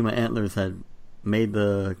Kashima Antlers had made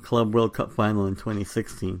the Club World Cup final in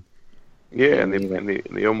 2016. Yeah, and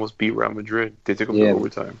they almost beat Real Madrid. They took them to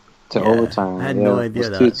overtime. Overtime. I had no idea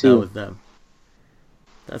that was them.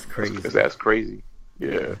 That's crazy. That's crazy.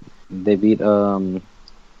 Yeah. They beat the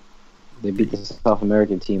South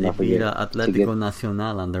American team. I forget. They beat Atlético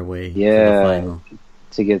Nacional on their way to the final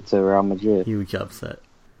to get to Real Madrid. Huge upset.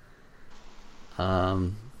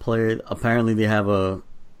 Apparently they have a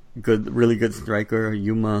really good striker,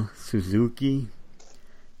 Yuma Suzuki,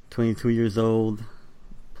 22 years old,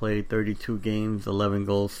 played 32 games, 11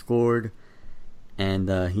 goals scored, and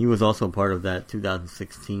he was also part of that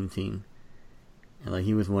 2016 team. And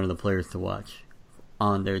he was one of the players to watch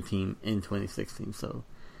on their team in 2016. So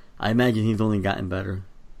I imagine he's only gotten better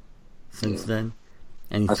since then.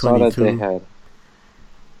 And he's 22.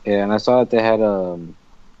 I saw that they had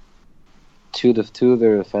two of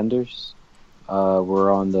their defenders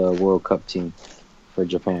were on the World Cup team for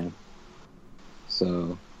Japan.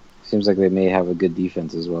 So seems like they may have a good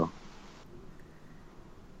defense as well.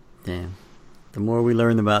 Damn. The more we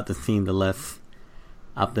learn about the team, the less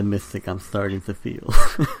optimistic I'm starting to feel.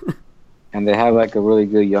 And they have a really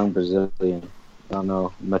good young Brazilian. I don't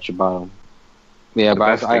know much about him. Yeah, the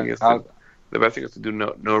best thing is to do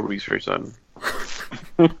no research on.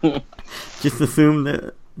 Just assume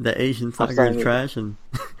that the Asian soccer is trash and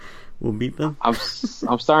we'll beat them. I'm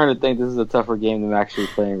starting to think this is a tougher game than actually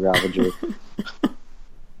playing Real Madrid.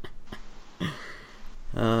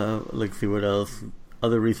 Let's see what else.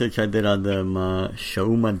 Other research I did on them.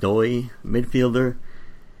 Shouma Doi, midfielder,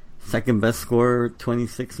 second best scorer,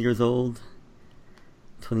 26 years old,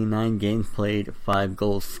 29 games played, 5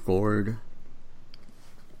 goals scored.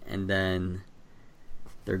 And then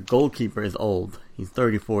their goalkeeper is old. He's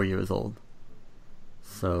 34 years old.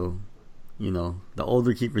 So, the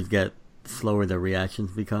older keepers get, slower their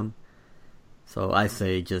reactions become. So I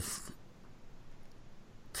say just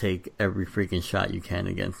take every freaking shot you can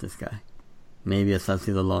against this guy. Maybe a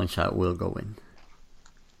Salcido long shot will go in.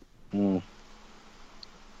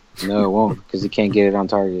 No, it won't, because he can't get it on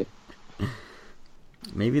target.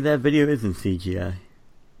 Maybe that video isn't CGI.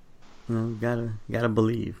 Gotta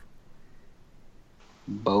believe.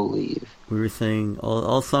 Believe. We were saying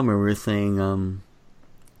all summer. We were saying,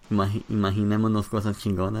 imaginémonos cosas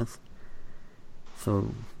chingonas.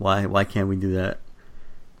 So why can't we do that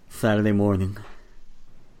Saturday morning,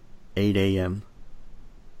 8 a.m.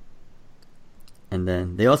 And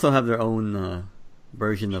then they also have their own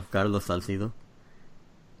version of Carlos Salcido,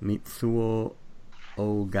 Mitsuo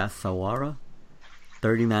Ogasawara,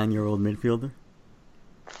 39-year-old midfielder.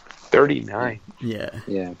 39? Yeah.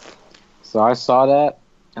 Yeah. So I saw that,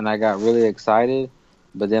 and I got really excited,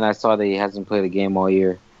 but then I saw that he hasn't played a game all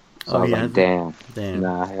year. So I was like, damn.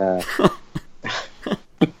 Nah,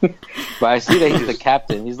 but I see that he's the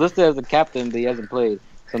captain. He's listed as the captain, but he hasn't played.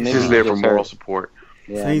 So maybe he's there for moral support.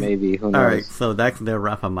 Yeah, so maybe. Who knows? All right, so that's their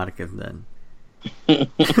Rafa Marquez then.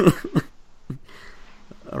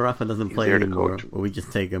 Rafa doesn't play anymore. Well, we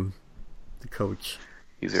just take him to coach.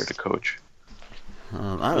 He's there to coach.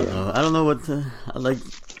 I don't know. I don't know what to like.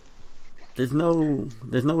 There's no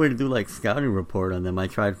way to do scouting report on them. I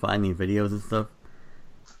tried finding videos and stuff.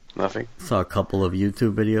 Nothing. Saw a couple of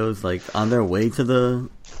YouTube videos on their way to the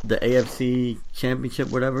AFC Championship,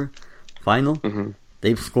 whatever final. Mm-hmm.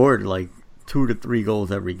 They've scored 2 to 3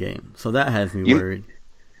 goals every game, so that has me worried.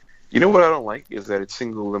 You know what I don't like is that it's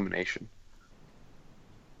single elimination.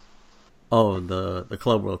 Oh, the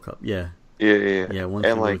Club World Cup, yeah. Yeah. Once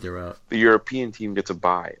you lose, you're out. The European team gets a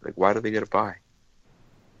bye. Why do they get a bye?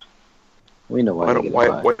 We know why.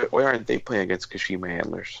 Why aren't they playing against Kashima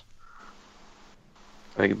Antlers?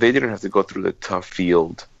 They didn't have to go through the tough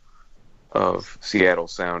field of Seattle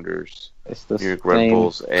Sounders, New York Red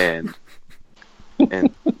Bulls, and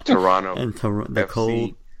Toronto and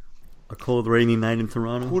FC. A cold, rainy night in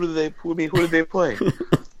Toronto. Who did they play?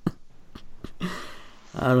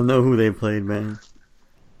 I don't know who they played, man.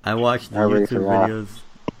 I watched the YouTube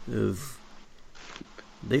videos.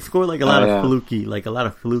 They score a lot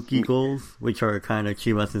of fluky goals, which are kind of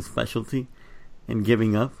Chivas' specialty in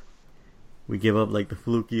giving up. We give up the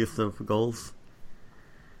flukiest of goals.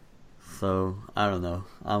 So I don't know.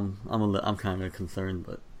 I'm kind of concerned,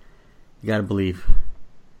 but you gotta believe.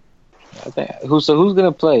 Who's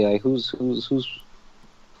gonna play? Who's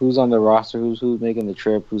on the roster? Who's making the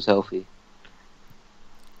trip? Who's healthy?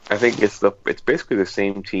 I think it's basically the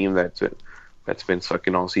same team that's been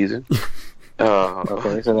sucking all season.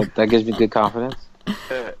 Okay, so that gives me good confidence.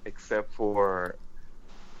 Except for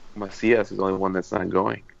Macias is the only one that's not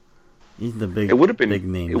going. He's the big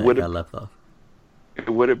name that got left off. It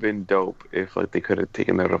would have been dope if they could have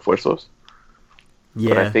taken the refuerzos.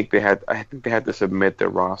 But I Yeah, think they had to submit their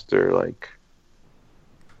roster like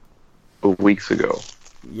weeks ago.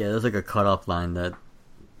 yeah. There's like a cutoff line that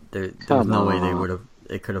there's Come no way on.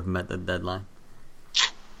 it could have met the deadline.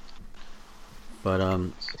 But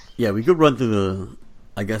yeah, we could run through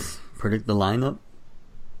I guess, predict the lineup.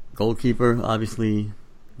 Goalkeeper, obviously,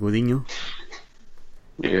 Gudiño.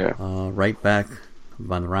 Yeah. Right back,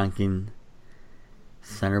 Van Rankin.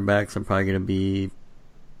 Center backs are probably going to be...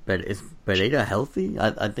 Is Pereira healthy?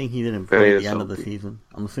 I think he didn't play at the end of the season.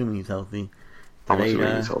 I'm assuming he's healthy. I'm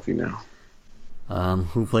assuming he's healthy now.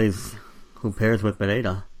 Who pairs with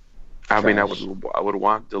Pereira? I mean, I would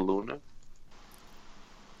want De Luna,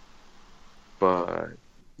 but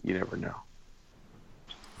you never know.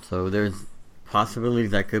 So there's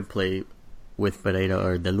possibilities that could play with Pereira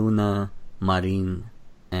or De Luna, Marin,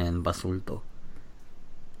 and Basulto.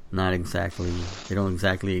 Not exactly. They don't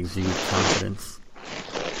exactly exude confidence.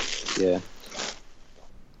 Yeah.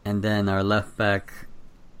 And then our left back,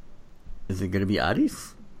 is it going to be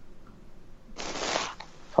Aris?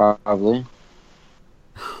 Probably.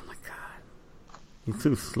 Oh my god. He's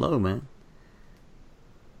too slow, man.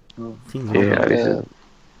 I don't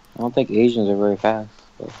think Asians are very fast.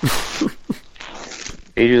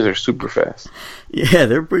 Asians are super fast. Yeah,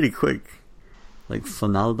 they're pretty quick. Like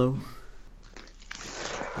Sonaldo.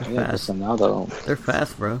 Yeah, Fast. Sonaldo. They're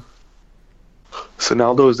fast, bro.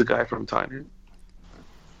 Sonaldo is the guy from Tottenham.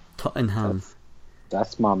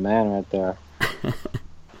 That's my man right there.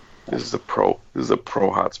 This is a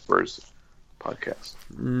pro Hotspurs podcast.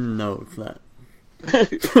 No, it's not.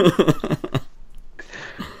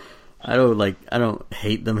 I don't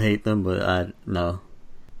hate them, but no.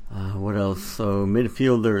 What else? So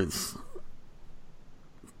midfielders: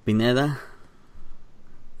 Pineda,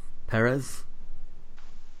 Perez,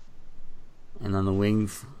 and on the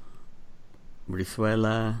wings,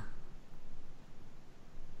 Brizuela.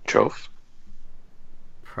 Chof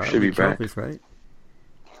Probably should be back. Trophies, right?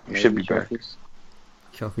 Should be back.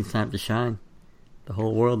 Trophies time to shine. The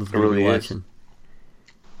whole world is It going to really be is. watching.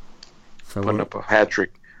 So Putting up a hat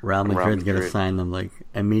trick. Real Madrid's going to Madrid. sign them like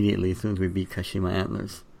immediately as soon as we beat Kashima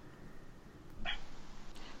Antlers.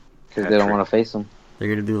 Because they don't want to face him. They're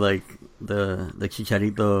going to do like the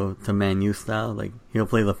Chicharito to Man U style. Like he'll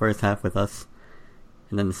play the first half with us,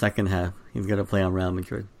 and then the second half he's going to play on Real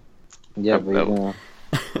Madrid. Yeah, but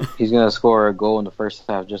he's gonna score a goal in the first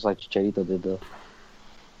half, just like Chicharito did, though.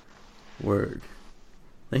 Word.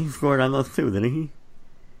 I think he scored on those too, didn't he?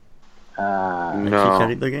 The No.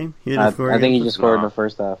 Chicharito game? He didn't score I think he against just us? scored in the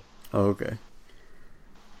first half. Oh, okay.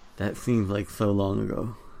 That seems like so long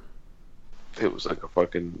ago. It was like a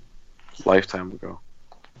fucking lifetime ago.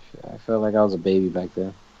 I felt like I was a baby back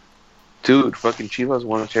then. Dude, fucking Chivas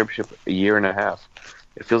won a championship a year and a half.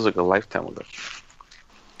 It feels like a lifetime ago.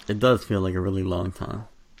 It does feel like a really long time.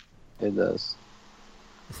 It does.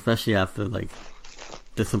 Especially after like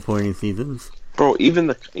disappointing seasons. Bro, even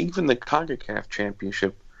the CONCACAF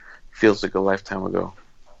championship feels like a lifetime ago.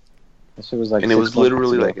 That shit was like, And it 6 was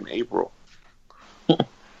literally months like ago. in April.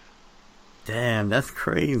 Damn, that's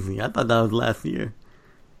crazy. I thought that was last year.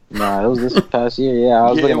 Nah, it was this past year. Yeah,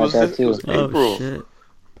 I was looking at that It too. was April. Oh shit.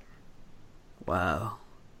 Wow.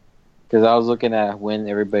 Because I was looking at when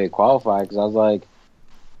everybody qualified. Because I was like,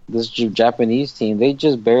 this Japanese team, they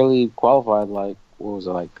just barely qualified. Like, what was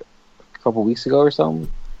it, like a couple weeks ago or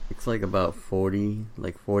something? It's like about 40,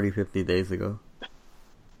 50 days ago.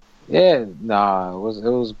 Yeah, nah, it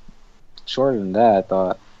was shorter than that, I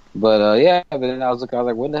thought. But yeah, but then I was like,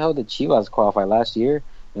 when the hell did Chivas qualify last year?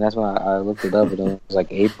 And that's when I looked it up, and it was like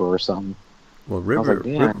April or something. Well, was like,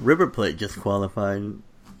 damn. River Plate just qualified.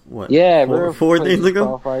 What? Yeah, four days ago.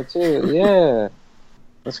 Qualified too. Yeah,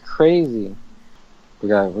 that's crazy. We're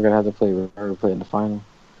gonna have to play River Plate in the final.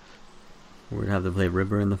 We're gonna have to play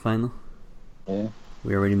River in the final. Yeah,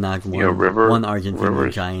 We already knocked one. Yeah, River- one Argentinian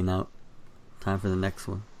River's- giant out. Time for the next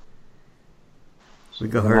one. We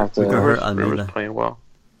We're got gonna hurt. have to- We got hurt Rivers Almeida. playing well.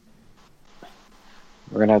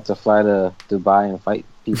 we're gonna have to fly to Dubai and fight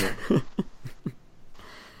people.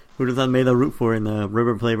 Who does Almeida root for in the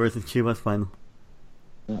River Plate versus Chivas final?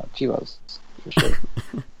 Yeah, Chivas for sure.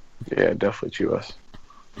 Yeah, definitely Chivas.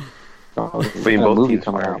 Oh, I mean, a both movie teams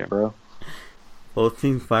coming fired out, him. bro. Both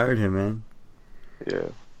teams fired him, man. Yeah.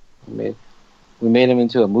 We made him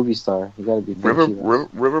into a movie star. You gotta be big Chivas.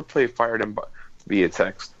 River Plate fired him via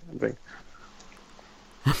text, I think.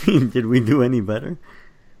 I mean, did we do any better?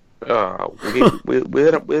 We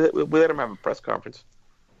let him have a press conference.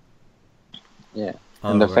 Yeah,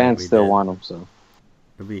 Oh, and the right, fans we still did. want him. So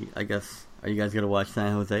I guess. Are you guys gonna watch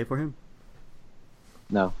San Jose for him?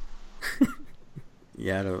 no,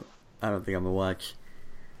 Yeah, I don't think I'm gonna watch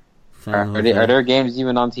San Are Jose. there games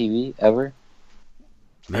even on TV ever?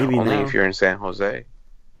 Maybe only now. if you're in San Jose.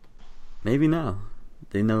 Maybe now.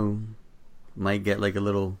 They know might get like a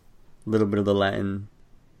little bit of the Latin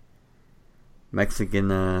Mexican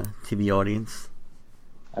TV audience.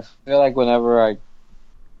 I feel like whenever I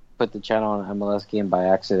put the channel on an MLS game by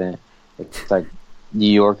accident, it's like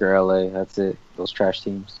New York or LA. That's it. Those trash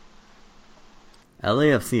teams.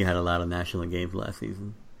 LAFC had a lot of national games last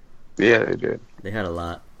season. Yeah, they did. They had a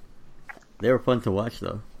lot. They were fun to watch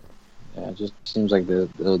though. Yeah, it just seems like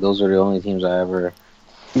those are the only teams I ever.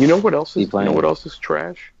 You know what else Be is? You playing. know what else is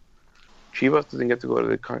trash? Chivas doesn't get to go to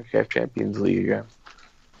the CONCACAF Champions League again.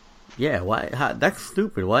 Yeah, why? That's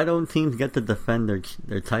stupid. Why don't teams get to defend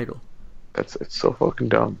their title? It's so fucking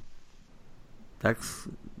dumb.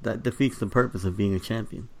 That defeats the purpose of being a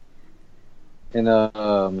champion.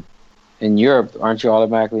 In Europe, aren't you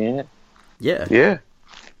automatically in it? Yeah. Yeah.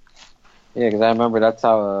 Yeah, because I remember that's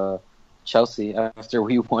how Chelsea, after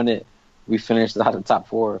we won it, we finished out of the top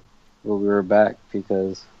 4, but we were back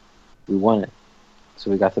because we won it, so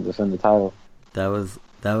we got to defend the title. That was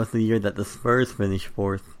the year that the Spurs finished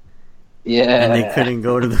 4th. Yeah, And they couldn't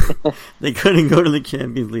go to the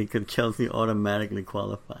Champions League because Chelsea automatically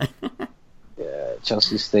qualified. Yeah,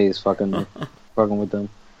 Chelsea stays fucking with them.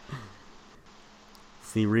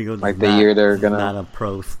 See, Rigo Like the year they're gonna not a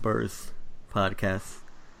pro Spurs podcast.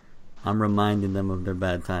 I'm reminding them of their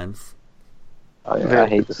bad times. Oh yeah, I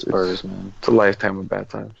hate the Spurs, man. It's a lifetime of bad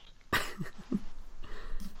times.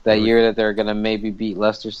 That year that they're gonna maybe beat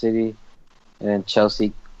Leicester City, and then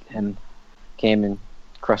Chelsea came and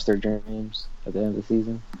crushed their dreams at the end of the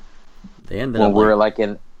season. They ended when up we were like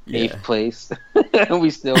in 8th Yeah. place, and we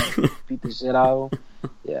still beat the shit out of them.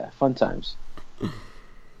 Yeah, fun times.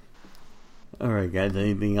 All right, guys.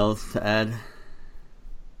 Anything else to add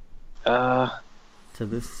Uh, to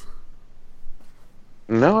this?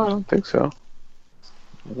 No, I don't think so.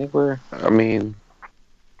 I think we're I mean,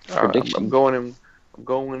 Prediction. I'm going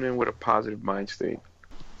in with a positive mind state.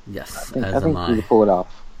 Yes, I as think am we can I. pull it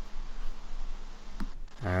off.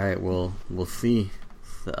 All right. We'll see.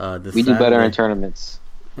 This We do better Saturday- in tournaments.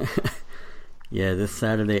 Yeah, this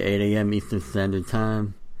Saturday, 8 a.m. Eastern Standard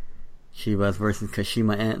Time. Chivas versus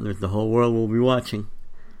Kashima Antlers. The whole world will be watching.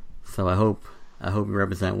 So I hope you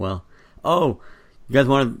represent well. Oh, you guys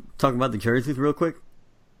want to talk about the jerseys real quick?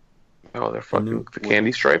 Oh, they're fucking the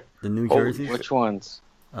candy stripe. The new Holy jerseys. Which ones?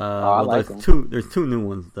 Well, like there's them. There's two new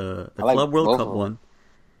ones. The I like Club World both Cup of them. one,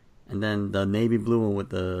 and then the navy blue one with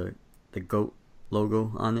the goat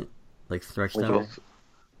logo on it, like stretched Which out. one?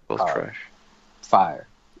 Both Oh. trash. Fire.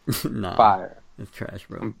 Nah, Fire. it's trash,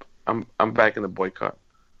 bro. I'm back in the boycott.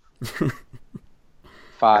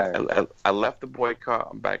 Fire. I left the boycott.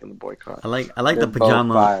 I'm back in the boycott. I like They're the both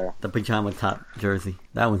fire. pajama top jersey.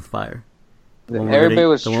 That one's fire. The one we're Everybody gonna-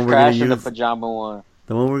 was the one we're gonna trashing the use- pajama one.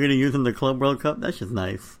 The one we're gonna use in the Club World Cup. That's just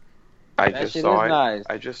nice. I That just shit saw is it. nice.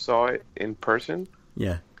 I just saw it in person,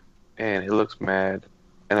 Yeah, and it looks mad.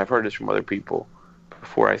 And I've heard this from other people.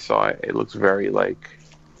 Before I saw it, it looks very like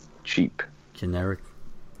cheap. generic.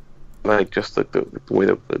 Like just like the way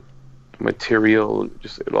the material,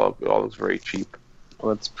 just it all looks very cheap.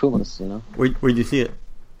 Well, it's Pumas, you know. Where'd you see it?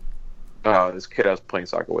 This kid I was playing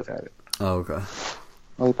soccer with had it. Oh, okay.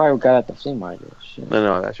 Well, we probably got it at the flea market. Shit.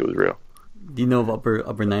 No, that shit was real. Do you know if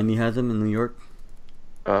Upper 90 has them in New York?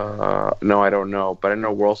 No, I don't know, but I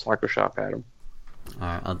know World Soccer Shop had them. All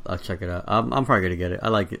right, I'll check it out. I'm probably gonna get it. I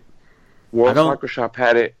like it. World don't- Soccer Shop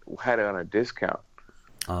had it on a discount.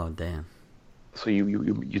 Oh, damn. So you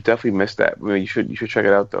definitely missed that. I mean, you should check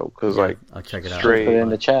it out though, because Yeah, like I'll check it out. straight- Put it in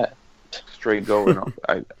the chat. straight going.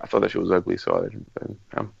 I thought that shit was ugly, so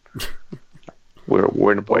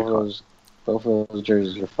we're in a boycott. Both of those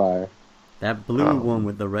jerseys are fire. That blue Oh. one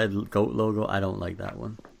with the red goat logo, I don't like that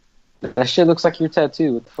one. That shit looks like your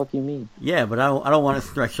tattoo. What the fuck you mean? Yeah, but I don't want to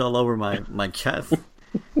stretch all over my chest.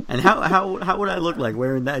 And how would I look like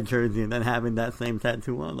wearing that jersey and then having that same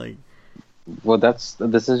tattoo on? Like, Well, that's the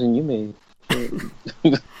decision you made.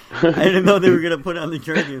 I didn't know they were gonna put on the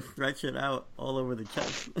jersey and stretch it out all over the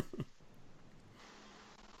chest. It's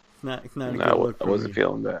not a good No, look I for wasn't me.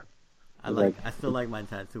 feeling that. I still like my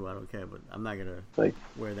tattoo. I don't care, but I'm not gonna Like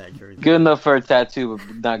wear that jersey. good enough for a tattoo,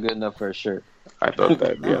 but not good enough for a shirt. I thought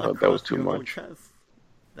that. No, Yeah, I thought that was across too your whole much. chest.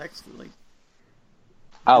 That's like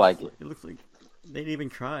I like it. It looks like they didn't even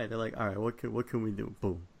try. They're like, all right, what can we do?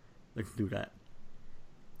 Boom, let's do that.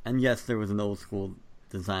 And yes, there was an old school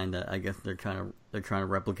design that I guess they're trying to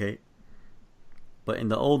replicate. But in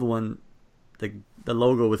the old one, the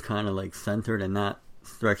logo was kind of like centered and not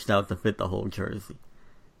stretched out to fit the whole jersey,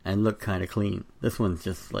 and looked kind of clean. This one's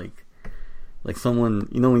just like someone,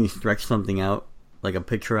 you know, when you stretch something out, like a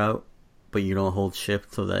picture out, but you don't hold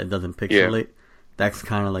shift so that it doesn't pixelate. That's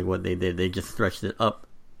kind of like what they did. They just stretched it up,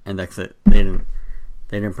 and that's it. They didn't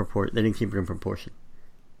keep it in proportion.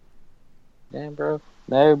 Damn, bro.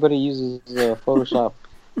 Now everybody uses Photoshop.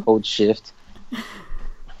 Hold shift.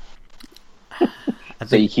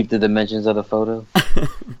 So you keep the dimensions of the photo?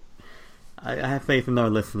 I have faith in our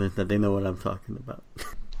listeners that they know what I'm talking about.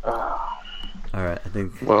 Alright, I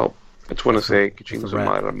think... Well, I just want to say, que chingue su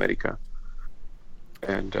madre America.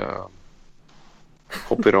 And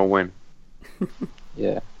hope they don't win.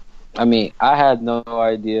 Yeah. I mean, I had no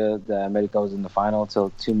idea that America was in the final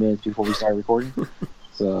until 2 minutes before we started recording.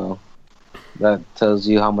 So that tells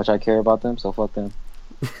you how much I care about them, so fuck them.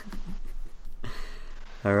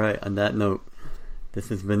 Alright, on that note, this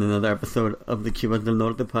has been another episode of the Chivas del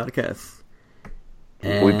Norte podcast.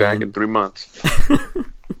 And we'll be back in 3 months.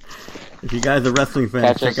 If you guys are wrestling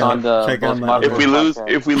fans, check out my... If we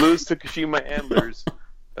lose to Kashima Antlers,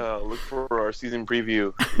 look for our season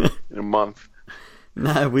preview in a month.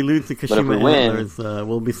 Nah, if we lose to Kashima Antlers,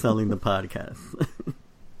 we'll be selling the podcast.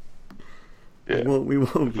 Yeah. We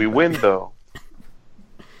won't. If we win, though.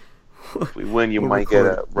 If we win, you might get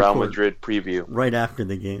a Real Madrid preview right after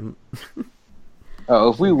the game. Oh,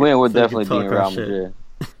 if we win, we're definitely beating Real Madrid.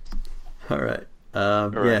 All right.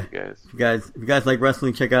 Guys. If you guys like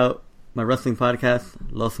wrestling, check out my wrestling podcast,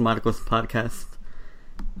 Los Marcos Podcast.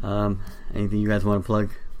 Anything you guys want to plug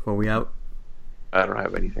before we out? I don't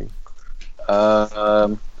have anything.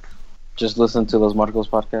 Just listen to Los Marcos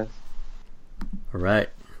Podcast. All right.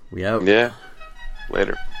 We out. Yeah.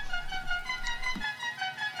 Later.